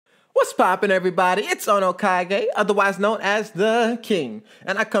What's poppin', everybody? It's OnoKage, otherwise known as the King,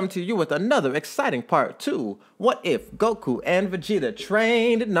 and I come to you with another exciting part 2. What if Goku and Vegeta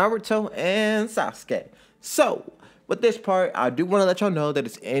trained Naruto and Sasuke? So, with this part, I do want to let y'all know that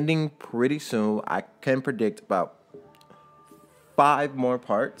it's ending pretty soon. I can predict about 5 more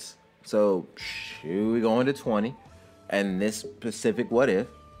parts, so we go into 20, and this specific what if,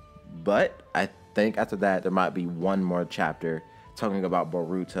 but I think after that there might be one more chapter talking about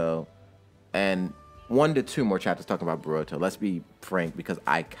Boruto, and 1 to 2 more chapters talking about Boruto. Let's be frank, because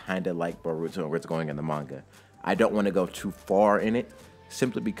I kind of like Boruto and where it's going in the manga. I don't want to go too far in it,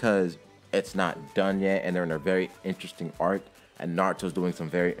 simply because it's not done yet, and they're in a very interesting arc, and Naruto's doing some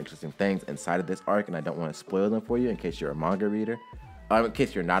very interesting things inside of this arc, and I don't want to spoil them for you in case you're a manga reader. In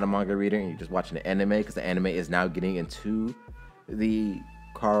case you're not a manga reader and you're just watching the anime, because the anime is now getting into the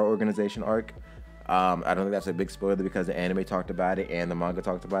Kara organization arc. I don't think that's a big spoiler because the anime talked about it and the manga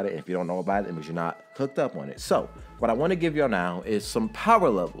talked about it. And if you don't know about it, it means you're not hooked up on it. So what I want to give y'all now is some power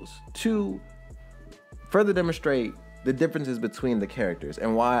levels to further demonstrate the differences between the characters,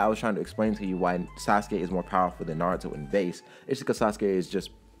 and why I was trying to explain to you why Sasuke is more powerful than Naruto in base. It's because Sasuke is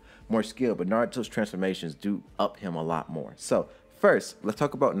just more skilled, but Naruto's transformations do up him a lot more. So first, let's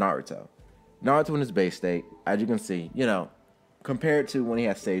talk about Naruto. Naruto in his base state, as you can see, compared to when he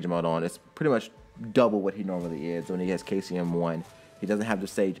has Sage Mode on, it's pretty much double what he normally is. When he has KCM 1, he doesn't have the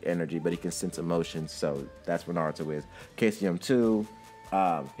Sage energy, but he can sense emotions, so that's what Naruto is. KCM 2,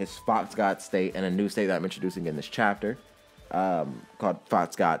 his Fox God state, and a new state that I'm introducing in this chapter, called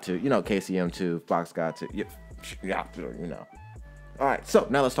Fox God 2. KCM 2, Fox God 2. Alright, so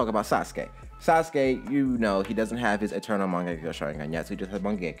now let's talk about Sasuke. Sasuke, he doesn't have his Eternal Mangekyo Sharingan yet, so he just has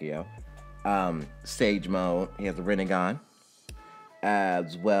Mangekyo. Sage Mode, he has the Rinnegan,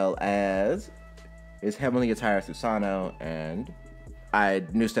 as well as his Heavenly Attire Susanoo, and a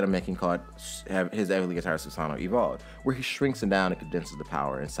new set I'm making called his Heavenly Attire Susanoo Evolved, where he shrinks down and condenses the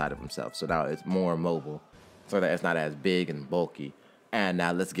power inside of himself. So now it's more mobile, so that it's not as big and bulky. And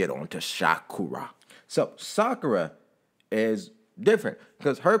now let's get on to Sakura. So Sakura is different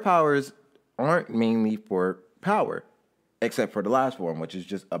because her powers aren't mainly for power, except for the last form, which is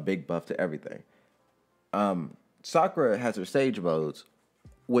just a big buff to everything. Sakura has her Sage modes.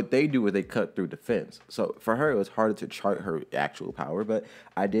 What they do is they cut through defense. So for her, it was harder to chart her actual power, but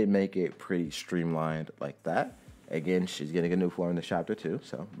I did make it pretty streamlined like that. Again, she's getting a new form in the chapter 2,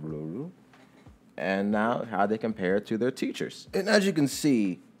 so. And now how they compare to their teachers. And as you can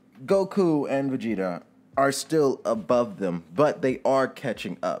see, Goku and Vegeta are still above them, but they are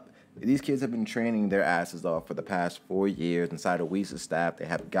catching up. These kids have been training their asses off for the past 4 years inside of Whis' staff. They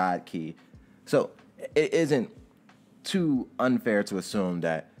have God Ki. So it isn't too unfair to assume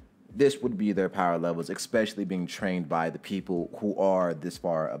that this would be their power levels, especially being trained by the people who are this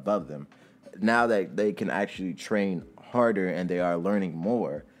far above them. Now that they can actually train harder and they are learning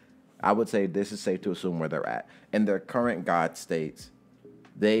more, I would say this is safe to assume where they're at. In their current God states,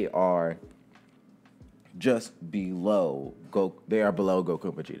 they are just below Goku. They are below Goku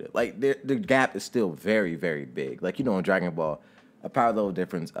and Vegeta. Like, the gap is still very, very big. Like, in Dragon Ball, a power level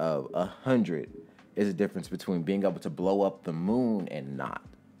difference of 100 is a difference between being able to blow up the moon and not.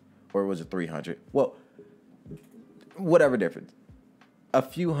 Or was it 300? Well, whatever difference. A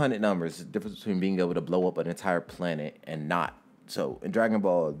few hundred numbers is the difference between being able to blow up an entire planet and not. So in Dragon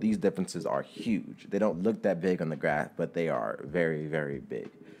Ball, these differences are huge. They don't look that big on the graph, but they are very, very big.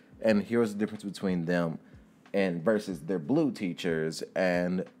 And here's the difference between them and versus their blue teachers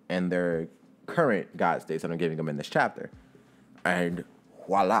and their current God states that I'm giving them in this chapter. And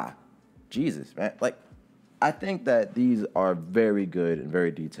voila. Jesus, man. Like, I think that these are very good and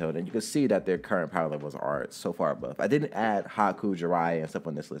very detailed, and you can see that their current power levels are so far above. I didn't add Haku, Jiraiya, and stuff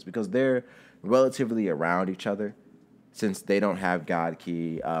on this list because they're relatively around each other since they don't have God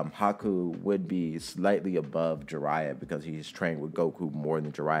Ki. Haku would be slightly above Jiraiya because he's trained with Goku more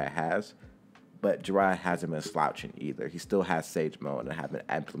than Jiraiya has, but Jiraiya hasn't been slouching either. He still has Sage Mode, and I haven't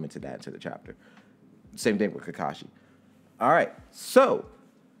implemented that into the chapter. Same thing with Kakashi. All right, so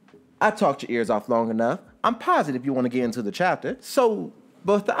I talked your ears off long enough. I'm positive you want to get into the chapter. So,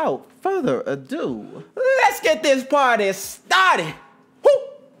 without further ado, let's get this party started. Woo!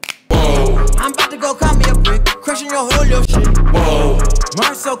 Whoa. I'm about to go call me a brick, crushing your whole little shit. Whoa.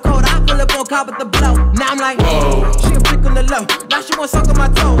 Mars so cold, I pull up on cop with the blow. Now I'm like, whoa. She a brick on the low. Now she want suck on my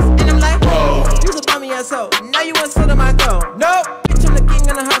toes. And I'm like, whoa. You a bummy asshole. Now you want sit on my throat. Nope. Bitch, I'm the king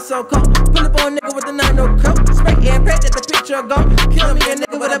in the house so cold. Pull up on a nigga with the 9-no coat. Spray and pray that the picture go. Kill me a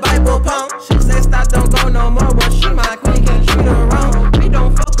nigga with a Bible poem. She say stop, don't go no more. But she my queen, can't treat her wrong. We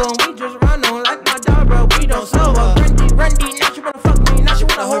don't fuck on, we just run on like my dog, bro. We don't slow up. Rundy, now she wanna fuck me. Now she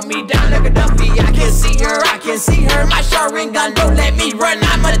wanna hold hold me down like a Duffy. I can see her, I can see her. My Sharingan don't let me run.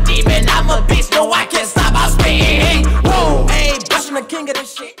 I'm a demon, I'm a beast. No, I can't stop. I'm spitting. Whoa, hey, I'm the king of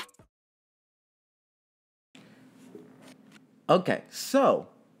this shit. Okay, so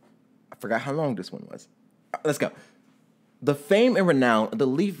I forgot how long this one was. Let's go. The fame and renown of the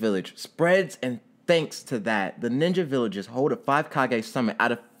Leaf Village spreads, and thanks to that, the ninja villages hold a 5 Kage summit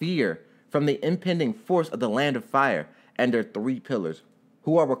out of fear from the impending force of the Land of Fire and their 3 pillars,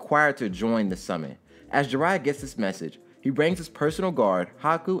 who are required to join the summit. As Jiraiya gets this message, he brings his personal guard,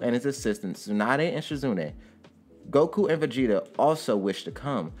 Haku, and his assistants, Tsunade and Shizune. Goku and Vegeta also wish to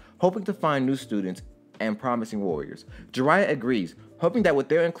come, hoping to find new students and promising warriors. Jiraiya agrees, hoping that with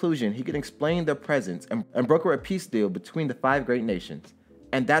their inclusion, he can explain their presence and broker a peace deal between the 5 great nations.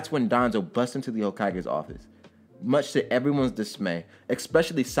 And that's when Danzo busts into the Hokage's office. Much to everyone's dismay,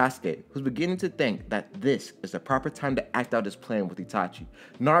 especially Sasuke, who's beginning to think that this is the proper time to act out his plan with Itachi,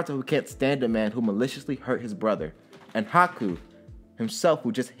 Naruto, who can't stand a man who maliciously hurt his brother, and Haku himself,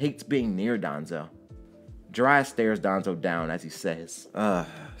 who just hates being near Danzo. Jiraiya stares Danzo down as he says,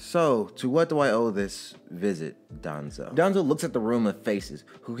 so to what do I owe this visit, Danzo? Danzo looks at the room of faces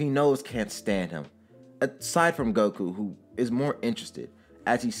who he knows can't stand him, aside from Goku, who is more interested,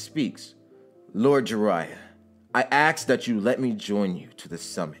 as he speaks. Lord Jiraiya, I ask that you let me join you to the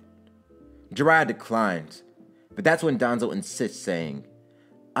summit. Jiraiya declines, but that's when Danzo insists, saying,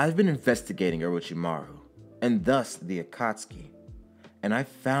 I've been investigating Orochimaru, and thus the Akatsuki, and I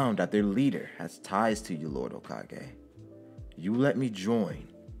found that their leader has ties to you, Lord Hokage. You let me join,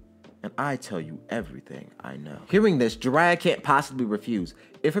 and I tell you everything I know. Hearing this, Jiraiya can't possibly refuse.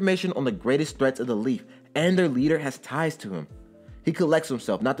 Information on the greatest threats of the Leaf and their leader has ties to him. He collects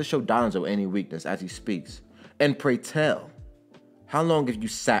himself not to show Danzo any weakness as he speaks. And pray tell, how long have you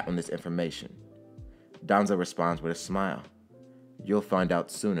sat on this information? Danzo responds with a smile. You'll find out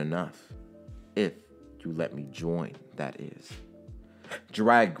soon enough. If you let me join, that is.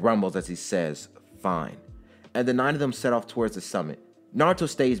 Jiraiya grumbles as he says, fine. And the 9 of them set off towards the summit. Naruto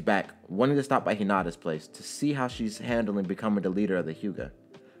stays back, wanting to stop by Hinata's place to see how she's handling becoming the leader of the Hyuga.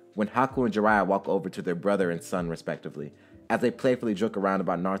 When Haku and Jiraiya walk over to their brother and son respectively, as they playfully joke around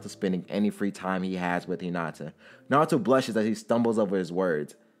about Naruto spending any free time he has with Hinata. Naruto blushes as he stumbles over his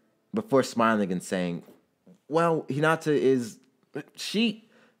words, before smiling and saying, well, Hinata is...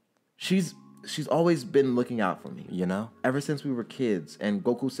 She's always been looking out for me, you know? Ever since we were kids, and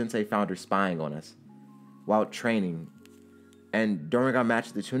Goku-sensei found her spying on us while training, and during our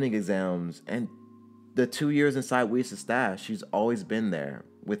match the tuning exams, and the 2 years inside Whis' staff, she's always been there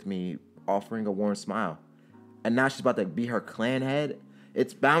with me, offering a warm smile. And now she's about to be her clan head.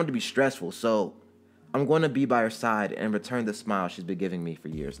 It's bound to be stressful, so I'm going to be by her side and return the smile she's been giving me for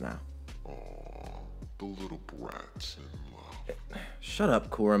years now. Aww, the little brat's in love. Shut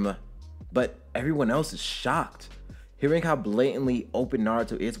up, Kurama. But everyone else is shocked, hearing how blatantly open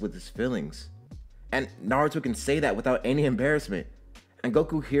Naruto is with his feelings. And Naruto can say that without any embarrassment. And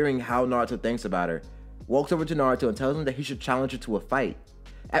Goku, hearing how Naruto thinks about her, walks over to Naruto and tells him that he should challenge her to a fight.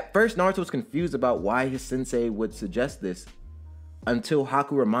 At first, Naruto was confused about why his sensei would suggest this, until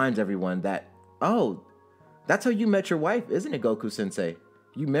Haku reminds everyone that, oh, that's how you met your wife, isn't it, Goku-sensei?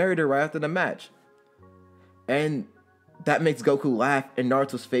 You married her right after the match. And that makes Goku laugh, and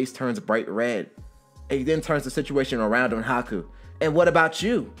Naruto's face turns bright red. And he then turns the situation around on Haku. And what about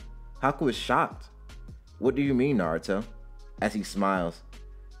you? Haku is shocked. What do you mean, Naruto? As he smiles.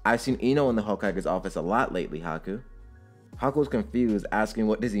 I've seen Ino in the Hokage's office a lot lately, Haku. Haku's confused, asking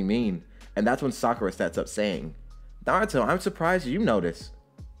what does he mean, and that's when Sakura sets up saying, Naruto, I'm surprised you noticed.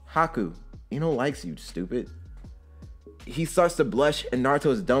 Haku, Ino likes you, stupid. He starts to blush, and Naruto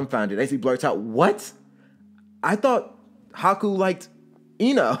is dumbfounded as he blurts out, what? I thought Haku liked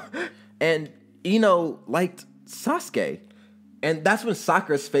Ino, and Ino liked Sasuke. And that's when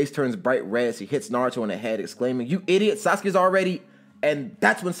Sakura's face turns bright red as he hits Naruto on the head, exclaiming, you idiot, Sasuke's already... And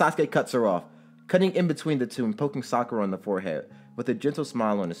that's when Sasuke cuts her off, cutting in between the two and poking Sakura on the forehead with a gentle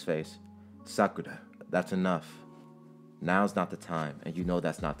smile on his face. Sakura, that's enough. Now's not the time, and you know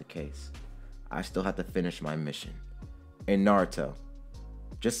that's not the case. I still have to finish my mission. And Naruto,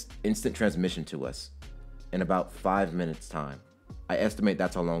 just instant transmission to us. In about 5 minutes time. I estimate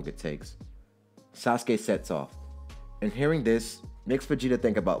that's how long it takes. Sasuke sets off, and hearing this makes Vegeta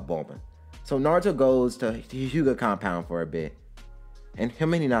think about Bulma. So Naruto goes to the Hyuga compound for a bit, and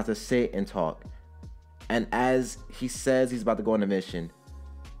him and Hinata sit and talk. And as he says he's about to go on a mission,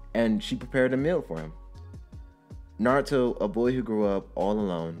 and she prepared a meal for him. Naruto, a boy who grew up all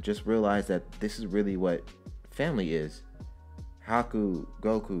alone, just realized that this is really what family is. Haku,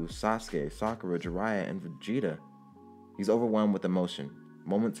 Goku, Sasuke, Sakura, Jiraiya, and Vegeta. He's overwhelmed with emotion.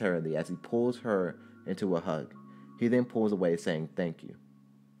 momentarily as he pulls her into a hug. He then pulls away, saying, "Thank you.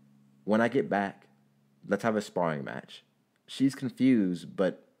 When I get back, let's have a sparring match." She's confused,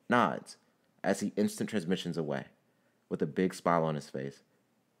 but nods as he instant transmissions away, with a big smile on his face.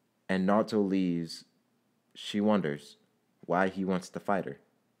 And Naruto leaves. She wonders why he wants to fight her.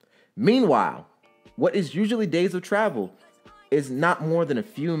 Meanwhile, what is usually days of travel is not more than a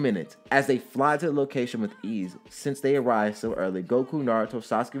few minutes as they fly to the location with ease. Since they arrive so early, Goku, Naruto,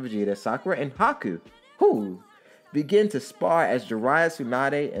 Sasuke, Vegeta, Sakura, and Haku begin to spar as Jiraiya,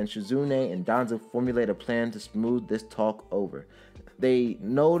 Tsunade, and Shizune and Danzo formulate a plan to smooth this talk over. They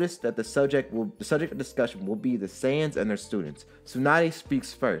notice that the subject of discussion will be the Saiyans and their students. Tsunade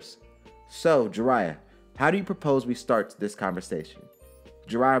speaks first. "So, Jiraiya, how do you propose we start this conversation?"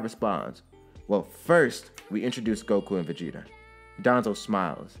 Jiraiya responds, "Well, first, we introduce Goku and Vegeta." Danzo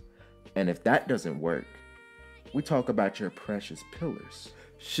smiles. "And if that doesn't work, we talk about your precious pillars."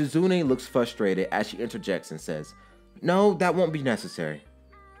 Shizune looks frustrated as she interjects and says, "No, that won't be necessary.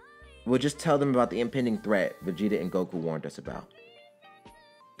 We'll just tell them about the impending threat Vegeta and Goku warned us about."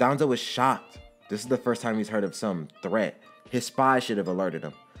 Danzo is shocked. This is the first time he's heard of some threat. His spy should have alerted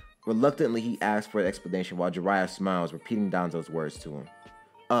him. Reluctantly, he asks for an explanation while Jiraiya smiles, repeating Danzo's words to him.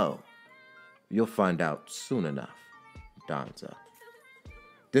 "Oh, you'll find out soon enough, Danzo."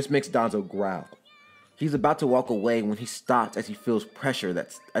 This makes Danzo growl. He's about to walk away when he stops as he feels pressure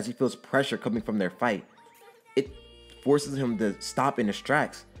coming from their fight. It forces him to stop in his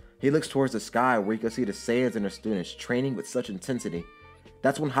tracks. He looks towards the sky where he can see the Saiyans and their students training with such intensity.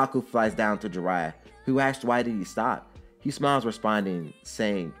 That's when Haku flies down to Jiraiya, who asks why did he stop. He smiles, responding,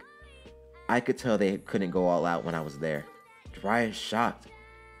 saying, "I could tell they couldn't go all out when I was there." Jiraiya is shocked.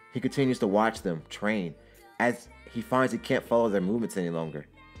 He continues to watch them train as he finds he can't follow their movements any longer.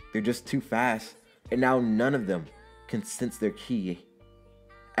 They're just too fast, and now none of them can sense their ki.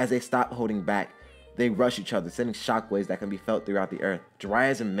 As they stop holding back, they rush each other, sending shockwaves that can be felt throughout the earth.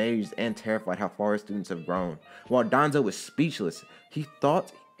 Jiraiya is amazed and terrified how far his students have grown. While Danzo is speechless, he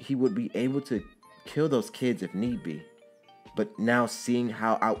thought he would be able to kill those kids if need be. But now seeing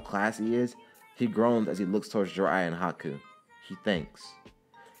how outclassed he is, he groans as he looks towards Jiraiya and Haku. He thinks,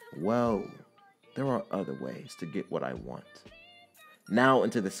 "Well, there are other ways to get what I want." Now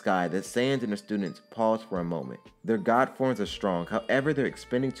into the sky, the Saiyans and their students pause for a moment. Their god forms are strong, however they're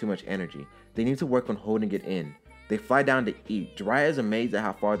expending too much energy. They need to work on holding it in. They fly down to eat. Jiraiya is amazed at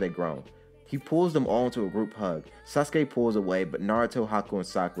how far they've grown. He pulls them all into a group hug. Sasuke pulls away, but Naruto, Haku, and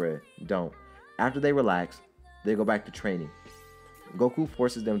Sakura don't. After they relax, they go back to training. Goku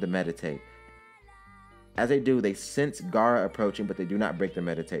forces them to meditate. As they do, they sense Gaara approaching, but they do not break their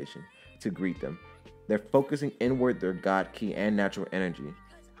meditation to greet them. They're focusing inward their god ki and natural energy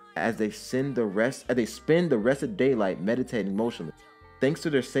as they spend the rest of daylight meditating motionless. Thanks to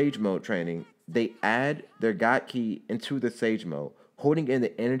their sage mode training, they add their god ki into the sage mode, holding in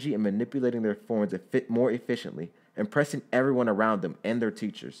the energy and manipulating their forms more efficiently, impressing everyone around them and their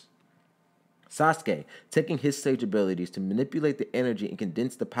teachers. Sasuke, taking his sage abilities to manipulate the energy and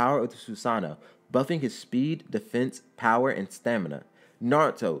condense the power of the Susanoo, buffing his speed, defense, power, and stamina.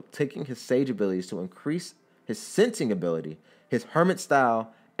 Naruto, taking his sage abilities to increase his sensing ability, his hermit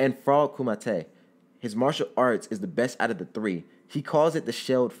style, and frog kumite. His martial arts is the best out of the three. He calls it the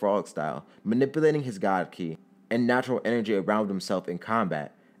shelled frog style, manipulating his god ki and natural energy around himself in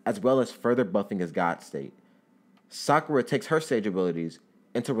combat, as well as further buffing his god state. Sakura takes her sage abilities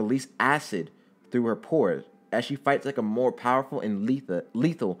and to release acid through her pores as she fights like a more powerful and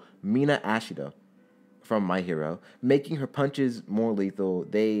lethal Mina Ashido from My Hero, making her punches more lethal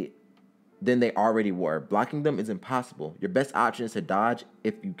than they already were. Blocking them is impossible. Your best option is to dodge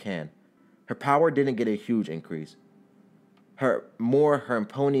if you can. Her power didn't get a huge increase. Her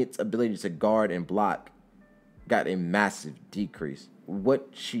opponent's ability to guard and block got a massive decrease. What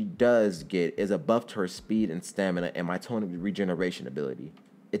she does get is a buff to her speed and stamina and my tone of regeneration ability.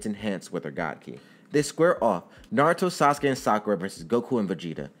 It's enhanced with her god ki. They square off. Naruto, Sasuke, and Sakura versus Goku and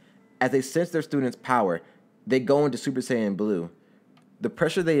Vegeta. As they sense their students' power, they go into Super Saiyan Blue. The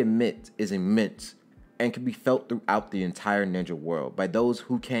pressure they emit is immense and can be felt throughout the entire ninja world by those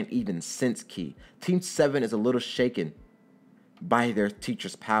who can't even sense ki. Team 7 is a little shaken by their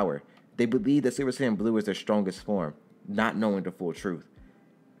teacher's power. They believe that Super Saiyan Blue is their strongest form, not knowing the full truth.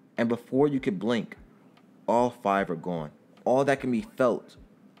 And before you could blink, all 5 are gone. All that can be felt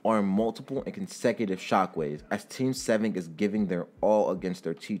are multiple and consecutive shockwaves as Team 7 is giving their all against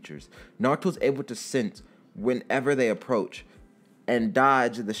their teachers. Naruto's able to sense whenever they approach and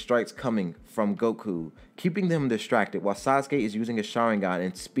dodge the strikes coming from Goku, keeping them distracted, while Sasuke is using his Sharingan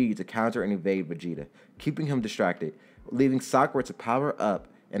and speed to counter and evade Vegeta, keeping him distracted. leaving Sakura to power up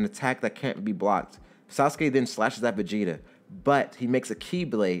an attack that can't be blocked. Sasuke then slashes at Vegeta, but he makes a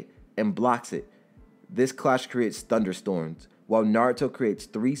Keyblade and blocks it. This clash creates thunderstorms, while Naruto creates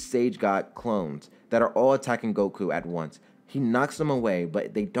 3 Sage God clones that are all attacking Goku at once. He knocks them away,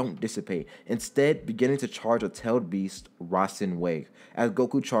 but they don't dissipate, instead beginning to charge a tailed beast Rasen wave as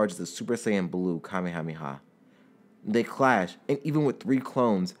Goku charges the Super Saiyan Blue Kamehameha. They clash, and even with 3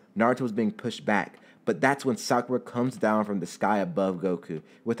 clones, Naruto is being pushed back, but that's when Sakura comes down from the sky above Goku,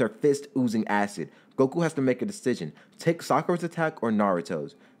 with her fist oozing acid. Goku has to make a decision, take Sakura's attack or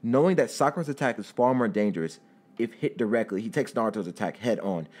Naruto's. Knowing that Sakura's attack is far more dangerous, if hit directly, he takes Naruto's attack head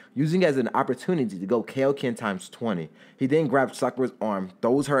on, using it as an opportunity to go Kaioken times 20. He then grabs Sakura's arm,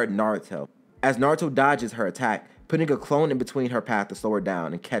 throws her at Naruto, as Naruto dodges her attack, putting a clone in between her path to slow her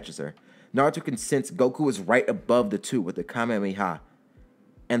down and catches her. Naruto can sense Goku is right above the two with the Kamehameha,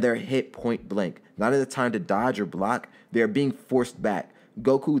 and they're hit point blank. Not in the time to dodge or block, they are being forced back.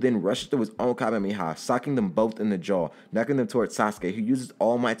 Goku then rushes through his own Kamehameha, socking them both in the jaw, knocking them towards Sasuke, who uses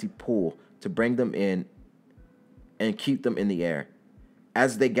Almighty Pull to bring them in and keep them in the air.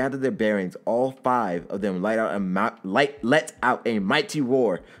 As they gather their bearings, all 5 of them let out a mighty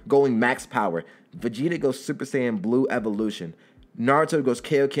roar, going max power. Vegeta goes Super Saiyan Blue Evolution. Naruto goes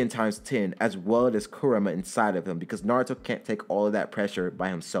Kaioken times 10, as well as Kurama inside of him, because Naruto can't take all of that pressure by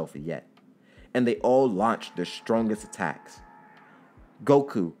himself yet. And they all launch their strongest attacks.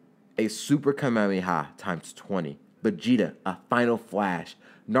 Goku, a Super Kamehameha times 20. Vegeta, a Final Flash.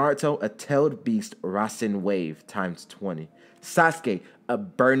 Naruto, a Tailed Beast Rasen Wave times 20. Sasuke, a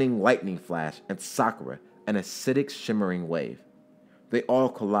Burning Lightning Flash. And Sakura, an Acidic Shimmering Wave. They all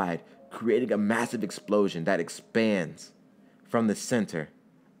collide, creating a massive explosion that expands from the center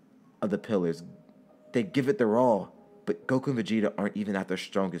of the pillars. They give it their all, but Goku and Vegeta aren't even at their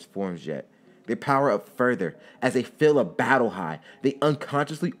strongest forms yet. They power up further. As they feel a battle high, they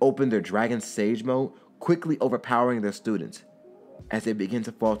unconsciously open their Dragon Sage mode, quickly overpowering their students. As they begin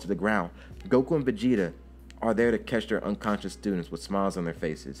to fall to the ground, Goku and Vegeta are there to catch their unconscious students with smiles on their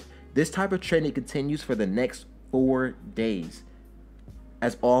faces. This type of training continues for the next 4 days,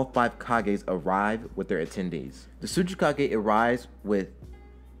 as all 5 Kages arrive with their attendees. The Tsuchikage arrives with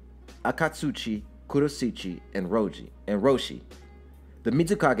Akatsuchi, Kuroshichi, and Roshi. The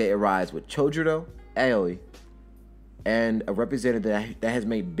Mitsukage arrives with Chojuro, Aoi, and a representative that has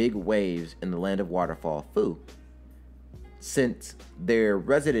made big waves in the land of waterfall, Fu. Since their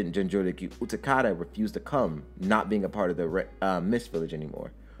resident Jinchuriki, Utakata, refused to come, not being a part of the Mist Village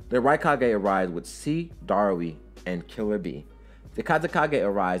anymore. The Raikage arrives with C, Darui, and Killer B. The Kazekage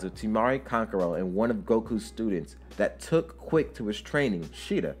arrives with Temari Kankuro and one of Goku's students that took quick to his training,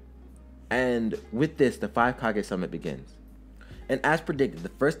 Shida. And with this, the 5 Kage Summit begins. And as predicted, the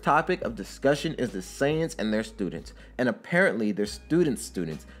first topic of discussion is the Saiyans and their students, and apparently their students,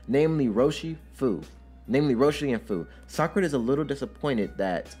 namely Roshi and Fu. Sakura is a little disappointed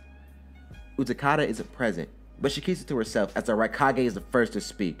that Utakata isn't present, but she keeps it to herself as the Raikage is the first to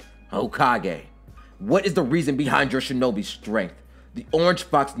speak. OnoKage, what is the reason behind your shinobi strength? The Orange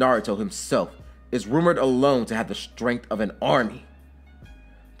Fox Naruto himself is rumored alone to have the strength of an army.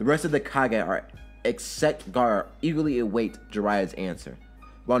 The rest of the Kage except Gaara eagerly await Jiraiya's answer.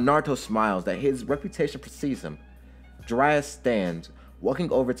 While Naruto smiles that his reputation precedes him, Jiraiya stands,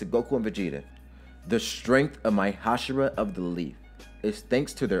 walking over to Goku and Vegeta. The strength of my Hashira of the Leaf is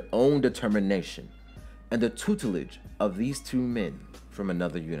thanks to their own determination and the tutelage of these 2 men from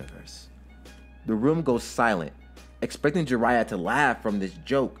another universe. The room goes silent, expecting Jiraiya to laugh from this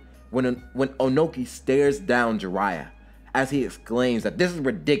joke when Onoki stares down Jiraiya as he exclaims that this is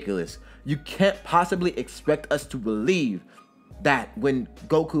ridiculous. You can't possibly expect us to believe that, when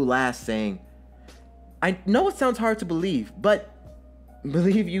Goku laughs, saying, I know it sounds hard to believe, but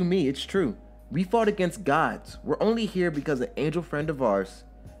believe you me, it's true. We fought against gods. We're only here because an angel friend of ours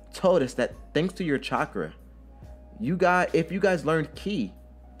told us that thanks to your chakra, if you guys learned Ki,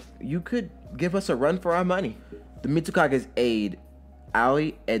 you could give us a run for our money. The Mitsukage's aide,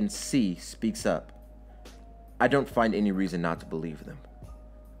 Aoi and C, speaks up. I don't find any reason not to believe them.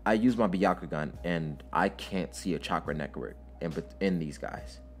 I use my Byakugan and I can't see a chakra network in these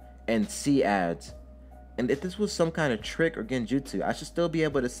guys. And C adds, and if this was some kind of trick or genjutsu, I should still be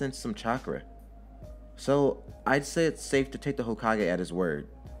able to sense some chakra. So I'd say it's safe to take the Hokage at his word.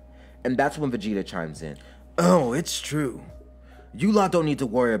 And that's when Vegeta chimes in. Oh, it's true. You lot don't need to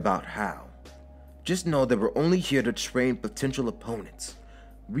worry about how. Just know that we're only here to train potential opponents.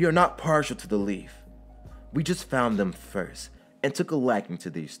 We are not partial to the Leaf. We just found them first and took a liking to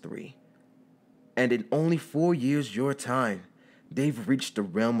these 3. And in only 4 years your time, they've reached the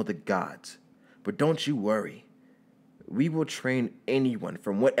realm of the gods. But don't you worry. We will train anyone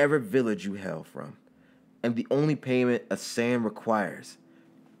from whatever village you hail from, and the only payment a Saiyan requires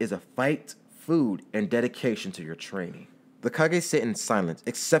is a fight, food, and dedication to your training. The Kage sit in silence,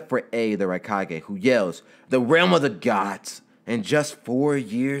 except for A, the Raikage, who yells, "The realm of the gods! In just 4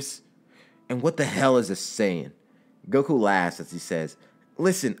 years? And what the hell is this saying?" Goku laughs as he says,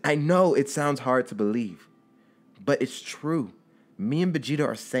 "Listen, I know it sounds hard to believe, but it's true. Me and Vegeta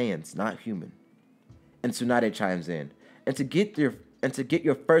are Saiyans, not human." And Tsunade chimes in, and to get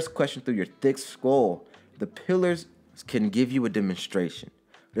your first question through your thick skull, the pillars can give you a demonstration.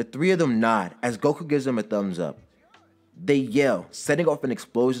 The three of them nod as Goku gives them a thumbs up. They yell, setting off an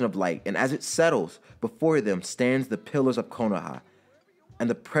explosion of light, and as it settles, before them stands the pillars of Konoha, and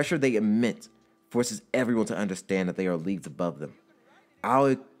the pressure they emit forces everyone to understand that they are leagues above them.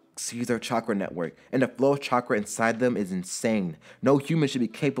 Ao sees their chakra network, and the flow of chakra inside them is insane. No human should be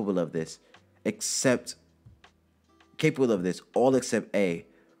capable of this, all except A,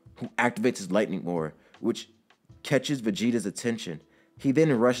 who activates his lightning aura, which catches Vegeta's attention. He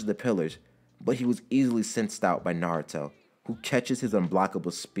then rushes the pillars, but he was easily sensed out by Naruto, who catches his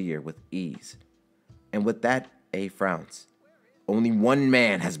unblockable spear with ease. And with that, A frowns. "Only one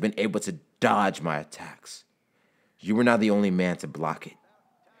man has been able to dodge my attacks. You were not the only man to block it.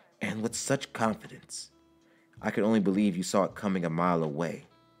 And with such confidence, I could only believe you saw it coming a mile away.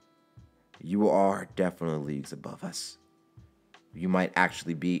 You are definitely leagues above us. You might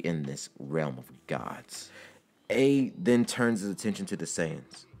actually be in this realm of gods." A then turns his attention to the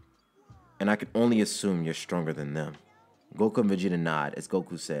Saiyans. "And I can only assume you're stronger than them." Goku and Vegeta nod as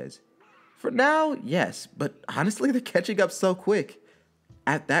Goku says, "For now, yes, but honestly, they're catching up so quick.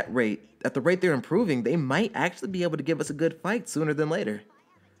 At the rate they're improving, they might actually be able to give us a good fight sooner than later."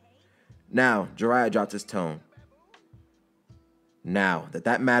 Now, Jiraiya drops his tone. "Now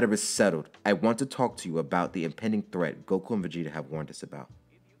that matter is settled, I want to talk to you about the impending threat Goku and Vegeta have warned us about."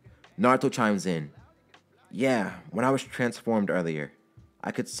 Naruto chimes in. "Yeah, when I was transformed earlier,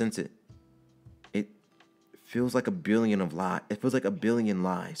 I could sense it. It feels like a billion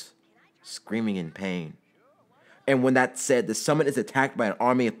lies, screaming in pain. And when that's said, the summit is attacked by an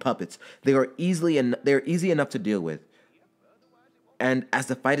army of puppets. They are easy enough to deal with. And as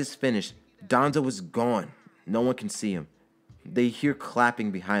the fight is finished, Danzo is gone. No one can see him. They hear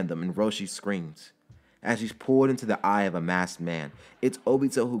clapping behind them, and Roshi screams as he's pulled into the eye of a masked man. It's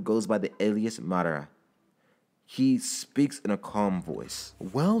Obito, who goes by the alias Madara. He speaks in a calm voice.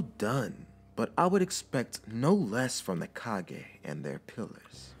 "Well done, but I would expect no less from the Kage and their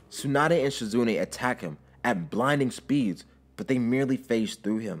pillars." Tsunade and Shizune attack him at blinding speeds, but they merely phase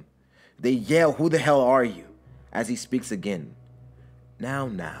through him. They yell, "Who the hell are you?" as he speaks again.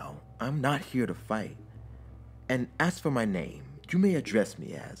 Now, I'm not here to fight. And as for my name, you may address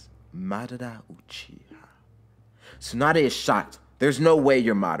me as Madara Uchiha." Tsunade is shocked. "There's no way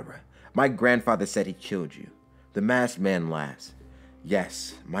you're Madara. My grandfather said he killed you." The masked man laughs.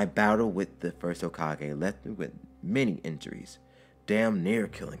 "Yes, my battle with the first Hokage left me with many injuries, damn near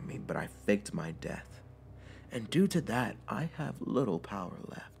killing me, but I faked my death. And due to that, I have little power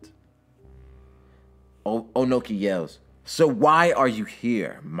left." Onoki yells, "So why are you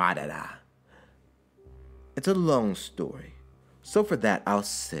here, Madara?" "It's a long story, so for that I'll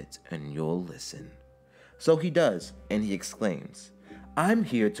sit and you'll listen." So he does, and he exclaims, "I'm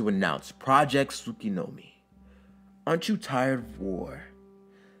here to announce Project Tsukinomi. Aren't you tired of war?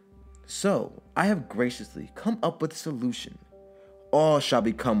 So, I have graciously come up with a solution. All shall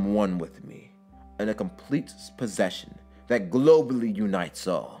become one with me, in a complete possession that globally unites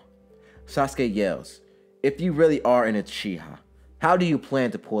all." Sasuke yells, "If you really are an Uchiha, how do you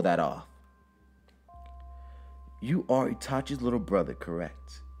plan to pull that off?" "You are Itachi's little brother,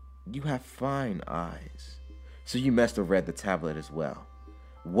 correct? You have fine eyes. So you must have read the tablet as well."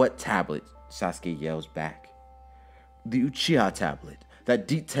 "What tablet?" Sasuke yells back. "The Uchiha tablet that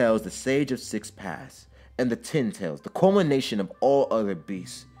details the Sage of Six Paths and the 10 Tails, the culmination of all other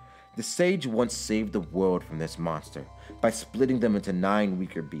beasts. The sage once saved the world from this monster by splitting them into 9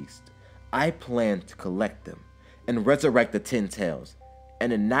 weaker beasts. I plan to collect them and resurrect the 10 Tails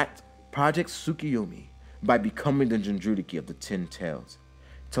and enact Project Tsukiyomi by becoming the Jinchuriki of the 10 Tails,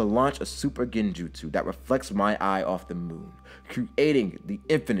 to launch a super genjutsu that reflects my eye off the moon, creating the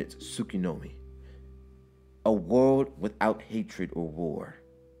infinite Tsukinomi. A world without hatred or war,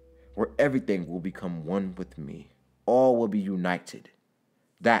 where everything will become one with me. All will be united.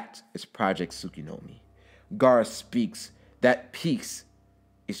 That is Project Tsukinomi." Gaara speaks, "That peace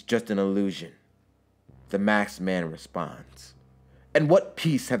is just an illusion." The masked man responds, "And what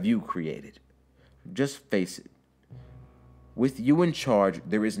peace have you created? Just face it. With you in charge,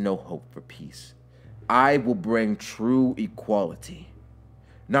 there is no hope for peace. I will bring true equality.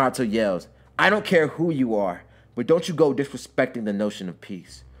 Naruto yells, I don't care who you are, but don't you go disrespecting the notion of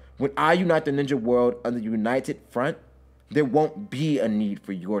peace. When I unite the ninja world under the united front, there won't be a need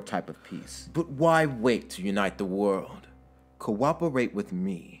for your type of peace. But why wait to unite the world? Cooperate with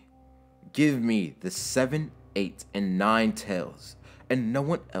me. Give me the 7, 8, and 9 tails, and no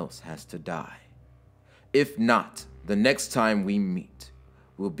one else has to die. If not, the next time we meet,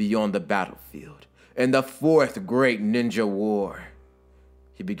 we'll be on the battlefield in the 4th Great Ninja War.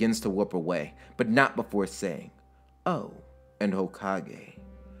 He begins to warp away, but not before saying, Oh, and Hokage,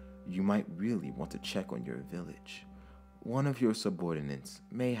 you might really want to check on your village. One of your subordinates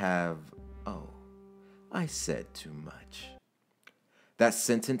may have, I said too much. That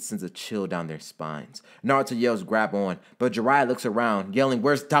sentence sends a chill down their spines. Naruto yells, grab on, but Jiraiya looks around, yelling,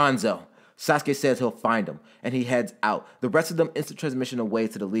 where's Danzo? Sasuke says he'll find him, and he heads out. The rest of them instant transmission away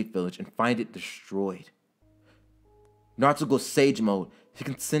to the Leaf Village and find it destroyed. Naruto goes Sage mode. He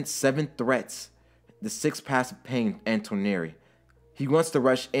can sense 7 threats, the 6 passive pain, and Toneri. He wants to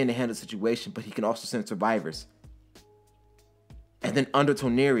rush in and handle the situation, but he can also sense survivors. And then under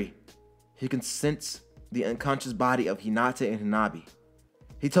Toneri, he can sense the unconscious body of Hinata and Hanabi.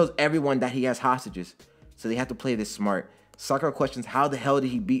 He tells everyone that he has hostages, so they have to play this smart. Sakura questions how the hell did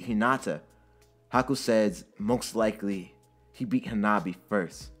he beat Hinata? Haku says most likely he beat Hanabi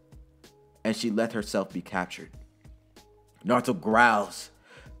first, and she let herself be captured. Naruto growls,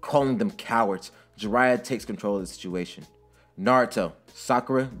 calling them cowards. Jiraiya takes control of the situation. Naruto,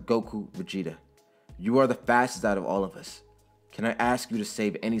 Sakura, Goku, Vegeta, you are the fastest out of all of us. Can I ask you to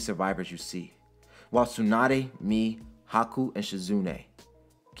save any survivors you see? While Tsunade, me, Haku, and Shizune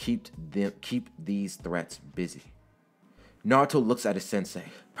keep these threats busy. Naruto looks at his sensei.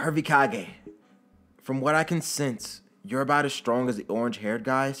 Pervy Kage, from what I can sense, you're about as strong as the orange-haired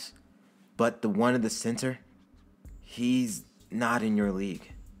guys, but the one in the center, he's not in your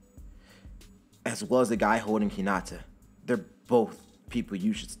league. As well as the guy holding Hinata. They're both people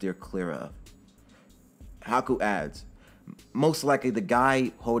you should steer clear of. Haku adds, most likely the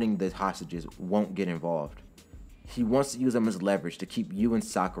guy holding the hostages won't get involved. He wants to use them as leverage to keep you and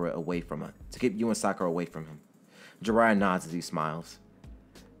Sakura away from him. Jiraiya nods as he smiles.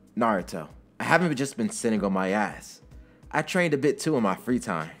 Naruto, I haven't just been sitting on my ass. I trained a bit too in my free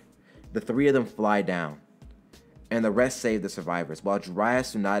time. The 3 of them fly down, and the rest save the survivors, while Jiraiya,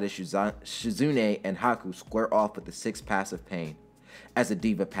 Tsunade, Shizune, and Haku square off with the 6 passive pain. As the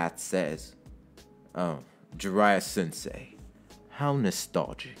Diva Path says, oh, Jiraiya Sensei, how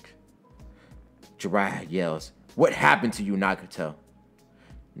nostalgic. Jiraiya yells, what happened to you, Nagato?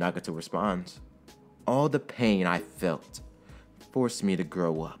 Nagato responds, all the pain I felt forced me to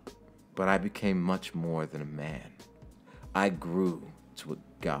grow up, but I became much more than a man. I grew to a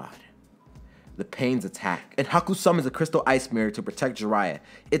god. The pains attack, and Haku summons a crystal ice mirror to protect Jiraiya.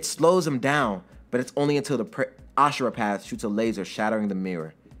 It slows him down, but it's only until the Ashura Path shoots a laser shattering the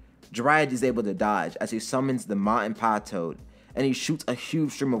mirror. Jiraiya is able to dodge as he summons the Ma and Pa Toad, and he shoots a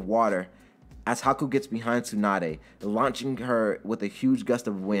huge stream of water as Haku gets behind Tsunade, launching her with a huge gust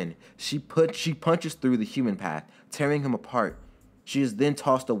of wind. She punches through the human path, tearing him apart. She is then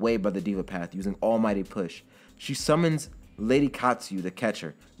tossed away by the Diva Path using Almighty Push. She summons Lady Katsu to catch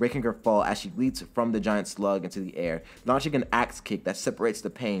her, breaking her fall as she leaps from the giant slug into the air, launching an axe kick that separates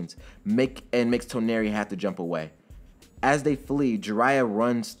the pains and makes Toneri have to jump away. As they flee, Jiraiya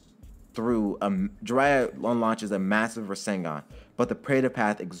launches a massive Rasengan, but the Predator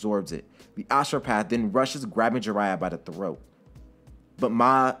Path absorbs it. The Ashura Path then rushes, grabbing Jiraiya by the throat. But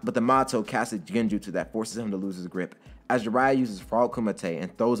the Mato casts a Genjutsu that forces him to lose his grip, as Jiraiya uses Frog Kumite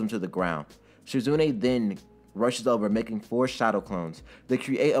and throws him to the ground. Shizune then rushes over, making 4 shadow clones. They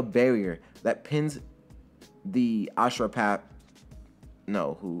create a barrier that pins the Ashura Path,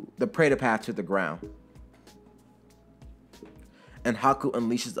 the Predator Path to the ground. And Haku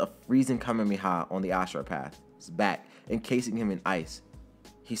unleashes a freezing Kamehameha on the Ashura Path's back, encasing him in ice.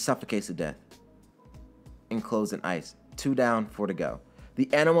 He suffocates to death, enclosed in ice. 2 down, 4 to go.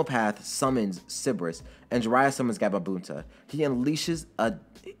 The Animal Path summons Cerberus, and Jiraiya summons Gababunta. He unleashes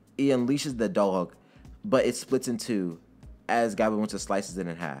the dog, but it splits in 2 as Gababunta slices it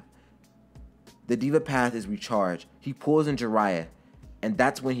in half. The Diva Path is recharged. He pulls in Jiraiya, and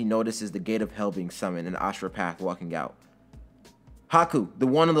that's when he notices the Gate of Hell being summoned and Ashura Path walking out. Haku, the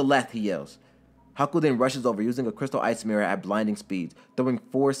one on the left, he yells. Haku then rushes over using a crystal ice mirror at blinding speeds, throwing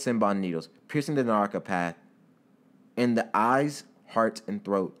 4 Senbon needles, piercing the Naraka Path in the eyes, heart, and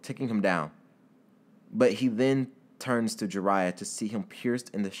throat, taking him down. But he then turns to Jiraiya to see him pierced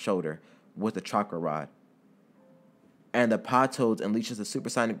in the shoulder with a chakra rod. and the Pod Toads unleashes a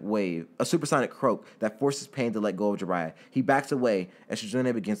supersonic croak that forces Pain to let go of Jiraiya. He backs away as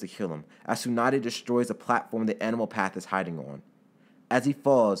Shizune begins to kill him, as Tsunade destroys the platform the animal path is hiding on. As he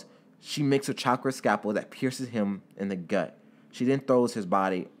falls, she makes a chakra scalpel that pierces him in the gut. She then throws his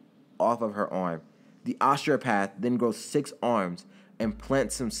body off of her arm. The osteopath then grows 6 arms and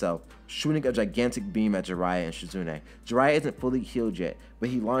plants himself, shooting a gigantic beam at Jiraiya and Shizune. Jiraiya isn't fully healed yet, but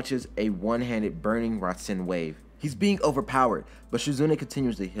he launches a one-handed burning Rasen wave. He's being overpowered, but Shizune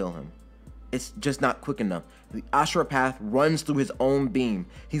continues to heal him. It's just not quick enough. The osteopath runs through his own beam.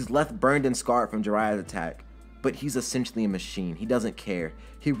 He's left burned and scarred from Jiraiya's attack, but he's essentially a machine. He doesn't care.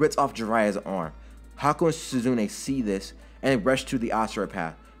 He rips off Jiraiya's arm. Haku and Shizune see this and rush to the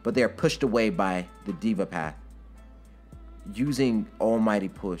osteopath, but they are pushed away by the Diva Path. Using Almighty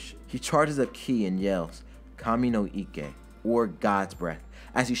Push, he charges a ki and yells, Kami no Ike, or God's Breath,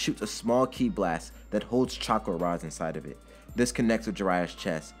 as he shoots a small ki blast that holds chakra rods inside of it. This connects with Jiraiya's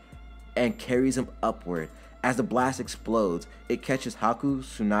chest and carries him upward. As the blast explodes, it catches Haku,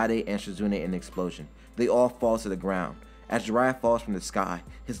 Tsunade, and Shizune in an explosion. They all fall to the ground. As Jiraiya falls from the sky,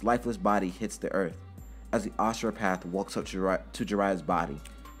 his lifeless body hits the earth. As the osteopath walks up to Jiraiya's body,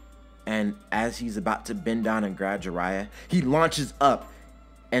 and as he's about to bend down and grab Jiraiya, he launches up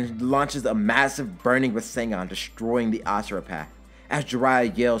and launches a massive burning Rasengan, destroying the osteopath. As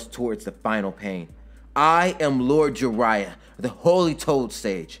Jiraiya yells towards the final Pain, I am Lord Jiraiya, the Holy Toad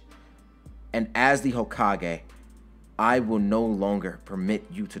Sage, and as the Hokage, I will no longer permit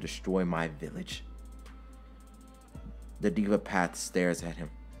you to destroy my village. The Diva Path stares at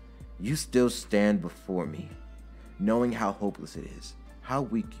him. You still stand before me, knowing how hopeless it is, how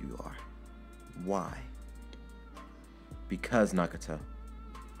weak you are. Why? Because, Nagato,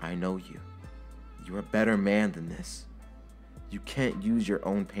 I know you. You're a better man than this. You can't use your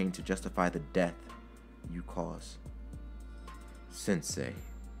own pain to justify the death you cause. Sensei,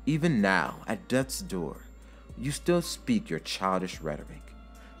 even now, at death's door, you still speak your childish rhetoric.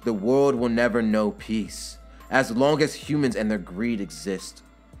 The world will never know peace, as long as humans and their greed exist.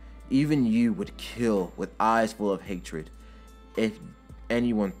 Even you would kill with eyes full of hatred if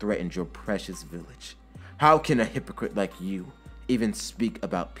anyone threatened your precious village. How can a hypocrite like you even speak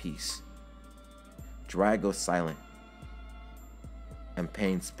about peace? Jiraiya goes silent, and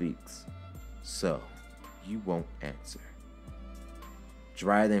Pain speaks. So, you won't answer.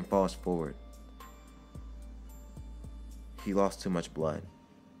 Jiraiya then falls forward. He lost too much blood.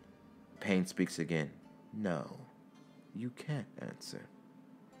 Pain speaks again. No, you can't answer.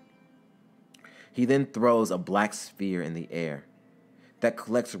 He then throws a black sphere in the air that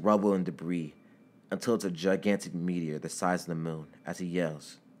collects rubble and debris until it's a gigantic meteor the size of the moon as he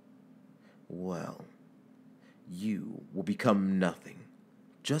yells, well, you will become nothing,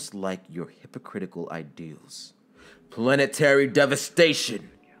 just like your hypocritical ideals. Planetary devastation!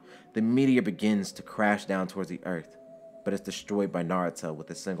 The meteor begins to crash down towards the earth, but is destroyed by Naruto with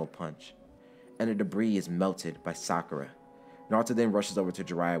a single punch, and the debris is melted by Sakura. Naruto then rushes over to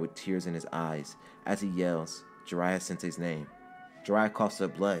Jiraiya with tears in his eyes as he yells Jiraiya Sensei's name. Jiraiya coughs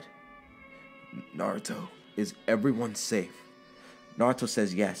up blood. Naruto, is everyone safe? Naruto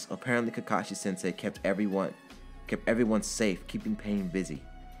says yes. Apparently Kakashi Sensei kept everyone safe, keeping Pain busy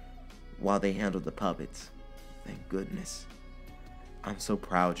while they handled the puppets. Thank goodness. I'm so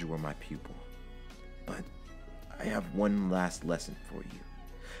proud you were my pupil. But I have one last lesson for you.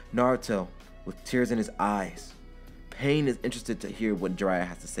 Naruto, with tears in his eyes, Pain is interested to hear what Jiraiya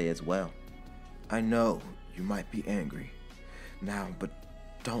has to say as well. I know you might be angry now, but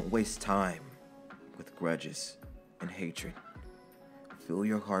don't waste time with grudges and hatred. Fill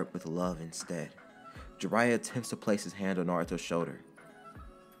your heart with love instead. Jiraiya attempts to place his hand on Naruto's shoulder,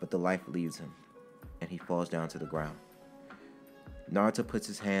 but the life leaves him, and he falls down to the ground. Naruto puts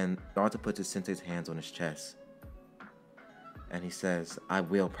his sensei's hands on his chest, and he says, I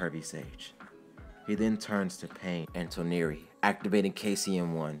will, Pervy Sage. He then turns to Pain and Toneri, activating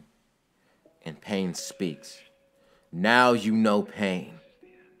KCM1, and Pain speaks. Now you know Pain.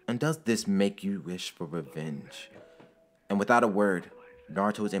 And does this make you wish for revenge? And without a word,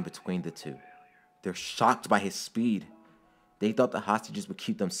 Naruto is in between the two. They're shocked by his speed. They thought the hostages would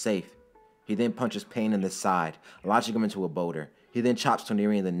keep them safe. He then punches Pain in the side, launching him into a boulder. He then chops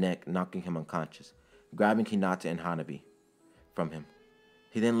Toneri in the neck, knocking him unconscious, grabbing Hinata and Hanabi from him.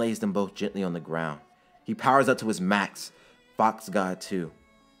 He then lays them both gently on the ground. He powers up to his max, Fox God 2.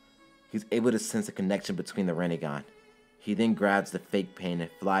 He's able to sense a connection between the Rinnegan. He then grabs the fake Pain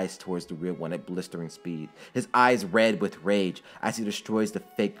and flies towards the real one at blistering speed, his eyes red with rage as he destroys the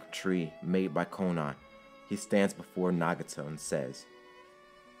fake tree made by Konan. He stands before Nagato and says,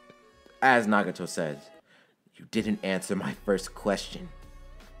 as Nagato says, You didn't answer my first question.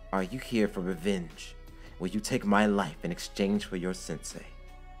 Are you here for revenge? Will you take my life in exchange for your sensei?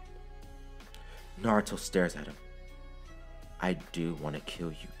 Naruto stares at him. I do want to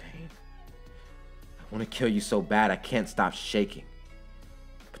kill you, Pain. I want to kill you so bad I can't stop shaking.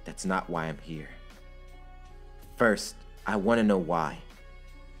 But that's not why I'm here. First, I want to know why.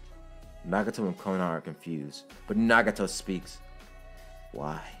 Nagato and Konan are confused, but Nagato speaks.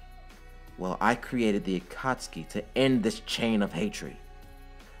 Why? Well, I created the Akatsuki to end this chain of hatred.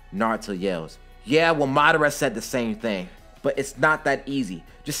 Naruto yells, yeah, well, Madara said the same thing. But it's not that easy.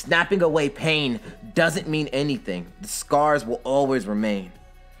 Just snapping away pain doesn't mean anything. The scars will always remain.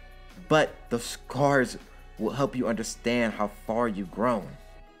 But the scars will help you understand how far you've grown.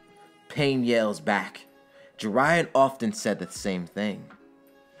 Pain yells back. Jiraiya often said the same thing.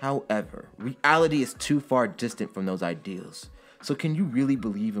 However, reality is too far distant from those ideals. So can you really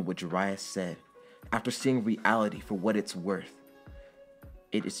believe in what Jiraiya said after seeing reality for what it's worth?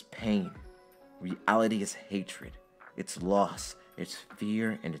 It is pain. Reality is hatred. It's loss, it's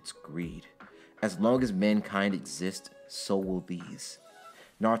fear, and it's greed. As long as mankind exists, so will these.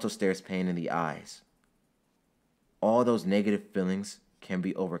 Naruto stares Pain in the eyes. All those negative feelings can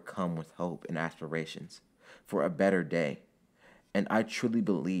be overcome with hope and aspirations for a better day. And I truly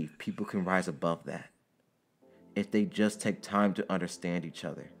believe people can rise above that if they just take time to understand each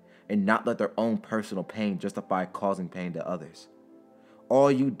other and not let their own personal pain justify causing pain to others.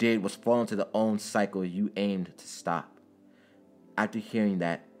 All you did was fall into the own cycle you aimed to stop. After hearing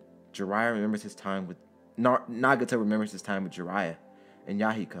that, Jiraiya remembers his time with Nagato remembers his time with Jiraiya and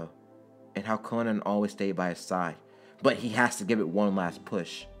Yahiko, and how Konan always stayed by his side, but he has to give it one last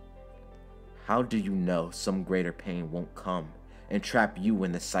push. How do you know some greater pain won't come and trap you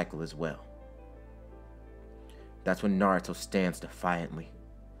in this cycle as well? That's when Naruto stands defiantly.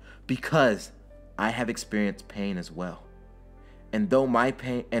 Because I have experienced pain as well. And through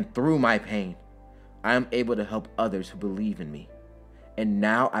my pain, I am able to help others who believe in me. And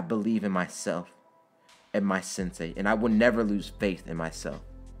now I believe in myself and my sensei, and I will never lose faith in myself.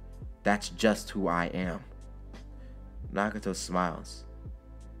 That's just who I am. Nagato smiles.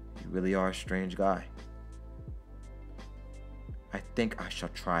 You really are a strange guy. I think I shall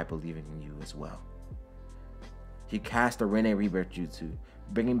try believing in you as well. He cast a Rene Rebirth Jutsu,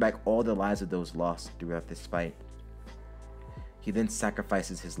 bringing back all the lives of those lost throughout this fight. He then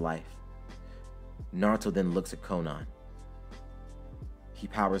sacrifices his life. Naruto then looks at Konan. He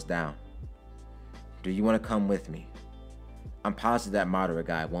powers down. Do you want to come with me? I'm positive that Madara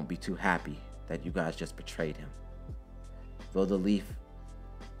guy won't be too happy that you guys just betrayed him. Though the leaf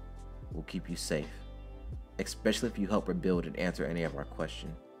will keep you safe, especially if you help rebuild and answer any of our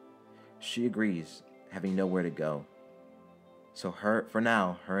questions. She agrees, having nowhere to go. So for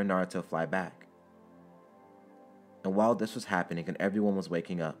now, her and Naruto fly back. And while this was happening and everyone was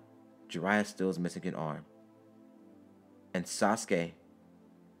waking up, Jiraiya still is missing an arm. And Sasuke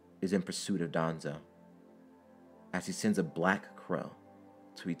is in pursuit of Danzo, as he sends a black crow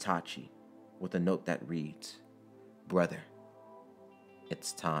to Itachi with a note that reads, Brother,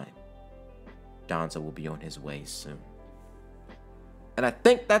 it's time. Danzo will be on his way soon. And I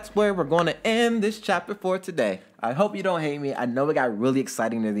think that's where we're going to end this chapter for today. I hope you don't hate me. I know it got really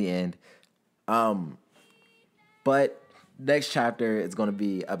exciting near the end. But next chapter is going to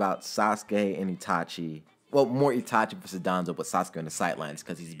be about Sasuke and Itachi. Well, more Itachi versus Danzo, but Sasuke on the sidelines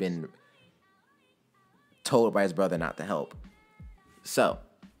because he's been told by his brother not to help. So,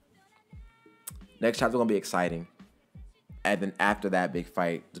 next chapter is going to be exciting. And then after that big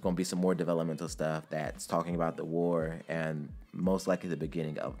fight, there's going to be some more developmental stuff that's talking about the war and most likely the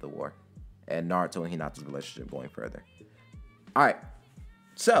beginning of the war. And Naruto and Hinata's relationship going further. All right.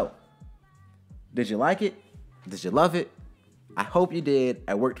 So, did you like it? Did you love it? I hope you did.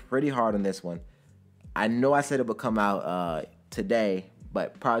 I worked pretty hard on this one. I know I said it would come out today,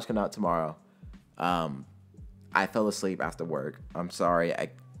 but probably it's coming out tomorrow. I fell asleep after work. I'm sorry.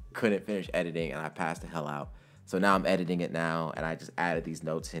 I couldn't finish editing and I passed the hell out. So now I'm editing it now, and I just added these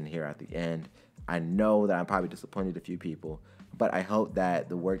notes in here at the end. I know that I'm probably disappointed a few people, but I hope that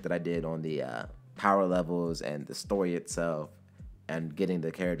the work that I did on the power levels and the story itself and getting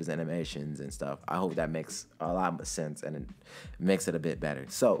the characters' animations and stuff, I hope that makes a lot of sense and it makes it a bit better.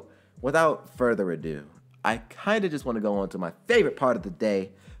 So without further ado, I kind of just want to go on to my favorite part of the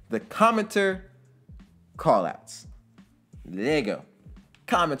day, the commenter callouts. There you go.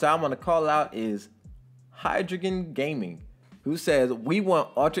 Commenter I want to call out is Hydrogen Gaming, who says, we want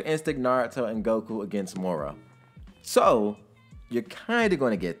Ultra Instinct Naruto and Goku against Moro. So, you're kind of going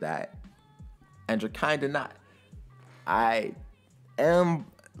to get that, and you're kind of not. I am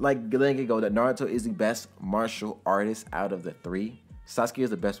like letting it go that Naruto is the best martial artist out of the three. Sasuke is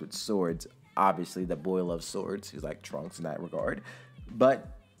the best with swords. Obviously, the boy loves swords. He's like Trunks in that regard.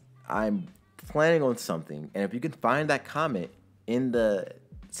 But I'm planning on something, and if you can find that comment in the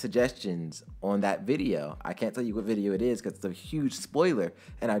suggestions on that video, I can't tell you what video it is because it's a huge spoiler,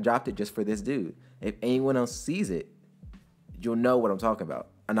 and I dropped it just for this dude. If anyone else sees it, you'll know what I'm talking about.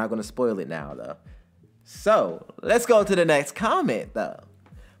 I'm not going to spoil it now, though. So, let's go to the next comment, though.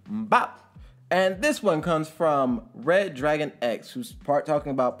 Bop. And this one comes from Red Dragon X, who's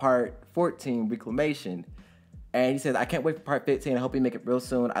talking about part 14, Reclamation. And he says, I can't wait for part 15. I hope you make it real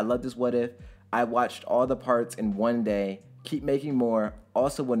soon. I love this What If. I watched all the parts in one day. Keep making more.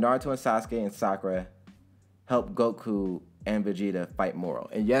 Also, will Naruto and Sasuke and Sakura help Goku and Vegeta fight Moro?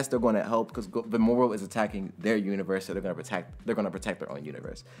 And yes, they're going to help because the Moro is attacking their universe, so they're going to protect their own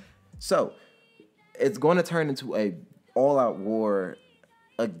universe. So it's going to turn into a all-out war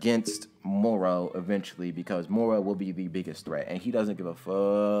against Moro eventually because Moro will be the biggest threat, and he doesn't give a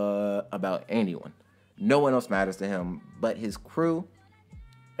fuck about anyone. No one else matters to him but his crew,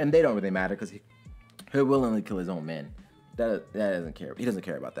 and they don't really matter because he'll willingly kill his own men. That doesn't care. He doesn't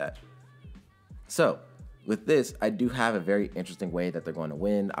care about that. So with this, I do have a very interesting way that they're going to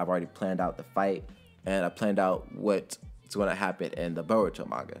win. I've already planned out the fight, and I planned out what's going to happen in the Boruto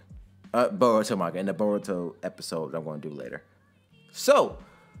manga. In the Boruto episode that I'm going to do later. So,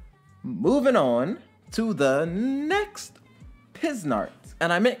 moving on to the next Piznart.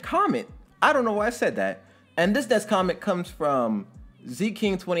 And I meant comment. I don't know why I said that. And this next comment comes from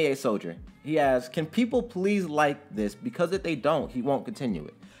ZKing28 Soldier. He asks, can people please like this? Because if they don't, he won't continue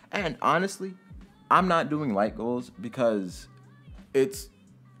it. And honestly, I'm not doing like goals because it's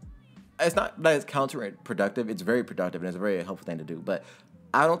not that it's counterproductive. It's very productive and it's a very helpful thing to do. But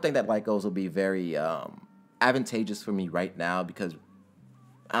I don't think that like goals will be very advantageous for me right now because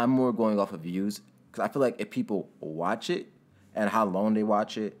I'm more going off of views. Because I feel like if people watch it and how long they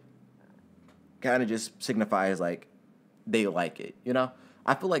watch it kind of just signifies like they like it, you know?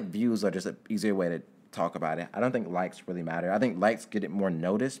 I feel like views are just an easier way to talk about it. I don't think likes really matter. I think likes get it more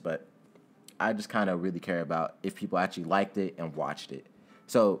noticed, but I just kind of really care about if people actually liked it and watched it.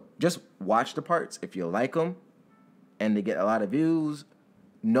 So just watch the parts. If you like them and they get a lot of views,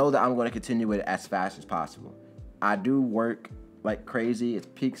 know that I'm going to continue it as fast as possible. I do work like crazy. It's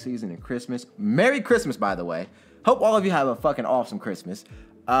peak season and Christmas. Merry Christmas, by the way. Hope all of you have a fucking awesome Christmas.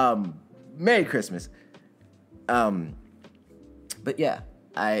 Merry Christmas. But yeah,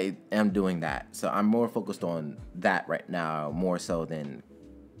 I am doing that. So I'm more focused on that right now, more so than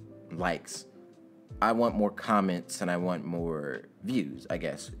likes. I want more comments and I want more views, I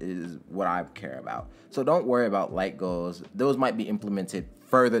guess, is what I care about. So don't worry about like goals. Those might be implemented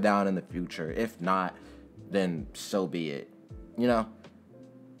further down in the future. If not, then so be it. You know,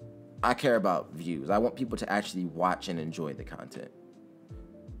 I care about views. I want people to actually watch and enjoy the content.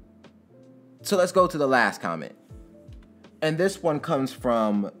 So let's go to the last comment. And this one comes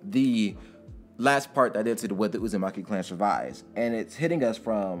from the last part that I did to the What the Uzumaki Clan Survives. And it's hitting us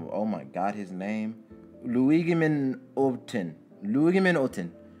from, oh my god, his name, Luigimin Oten.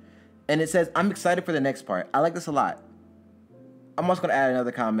 And it says, I'm excited for the next part. I like this a lot. I'm also going to add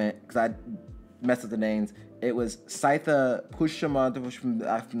another comment because I messed up the names. It was Saitha Pushima,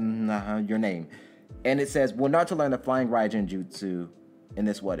 your name. And it says, will Naruto learn the Flying Raijin Jutsu in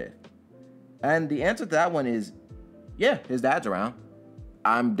this What If? And the answer to that one is, yeah, his dad's around.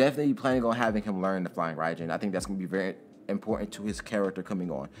 I'm definitely planning on having him learn the Flying Raijin. I think that's going to be very important to his character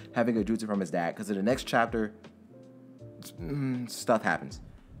coming on. Having a jutsu from his dad. Because in the next chapter, stuff happens.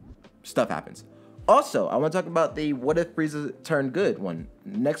 Also, I want to talk about the What If Frieza Turned Good one.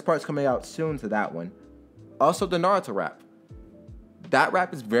 Next part's coming out soon to that one. Also, the Naruto rap. That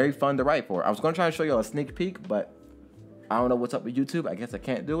rap is very fun to write for. I was going to try and show you a sneak peek, but I don't know what's up with YouTube. I guess I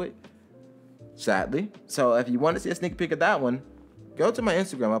can't do it, sadly. So if you want to see a sneak peek of that one, go to my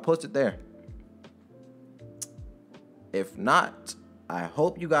Instagram. I'll post it there. If not, I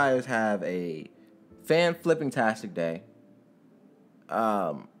hope you guys have a fan-flipping-tastic day.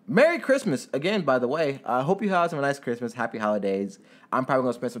 Merry Christmas again, by the way. I hope you have a nice Christmas. Happy holidays. I'm probably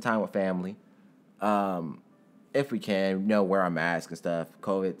going to spend some time with family. If we can, wear our masks and stuff.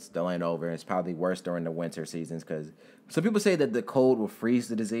 COVID still ain't over. It's probably worse during the winter seasons because some people say that the cold will freeze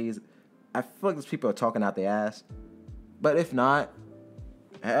the disease. I feel like those people are talking out their ass. But if not,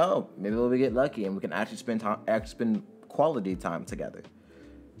 hell, maybe we'll get lucky and we can actually spend quality time together.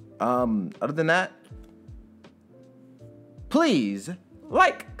 Other than that, please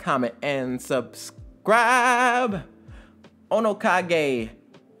like, comment, and subscribe. OnoKage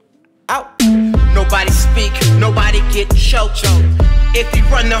out. Nobody speak, nobody get choked. If he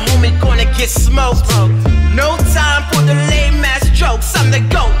run the homie, gonna get smoked. No time for the lame ass jokes. I'm the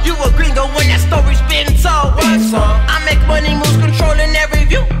GOAT. You a gringo when that story's been told. I make money moves, controlling every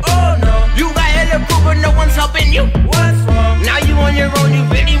view. Oh no, you got hella proof, but no one's helping you. What's wrong? Now you on your own, you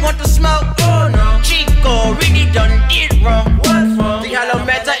really want to smoke? Oh no, Chico really done it wrong. What's wrong? The hollow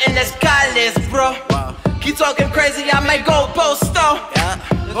meta in the sky bro. Keep talking crazy, I might go post though.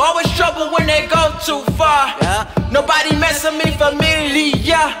 Always trouble when they go too far. Nobody messing me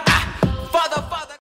familiar. Father.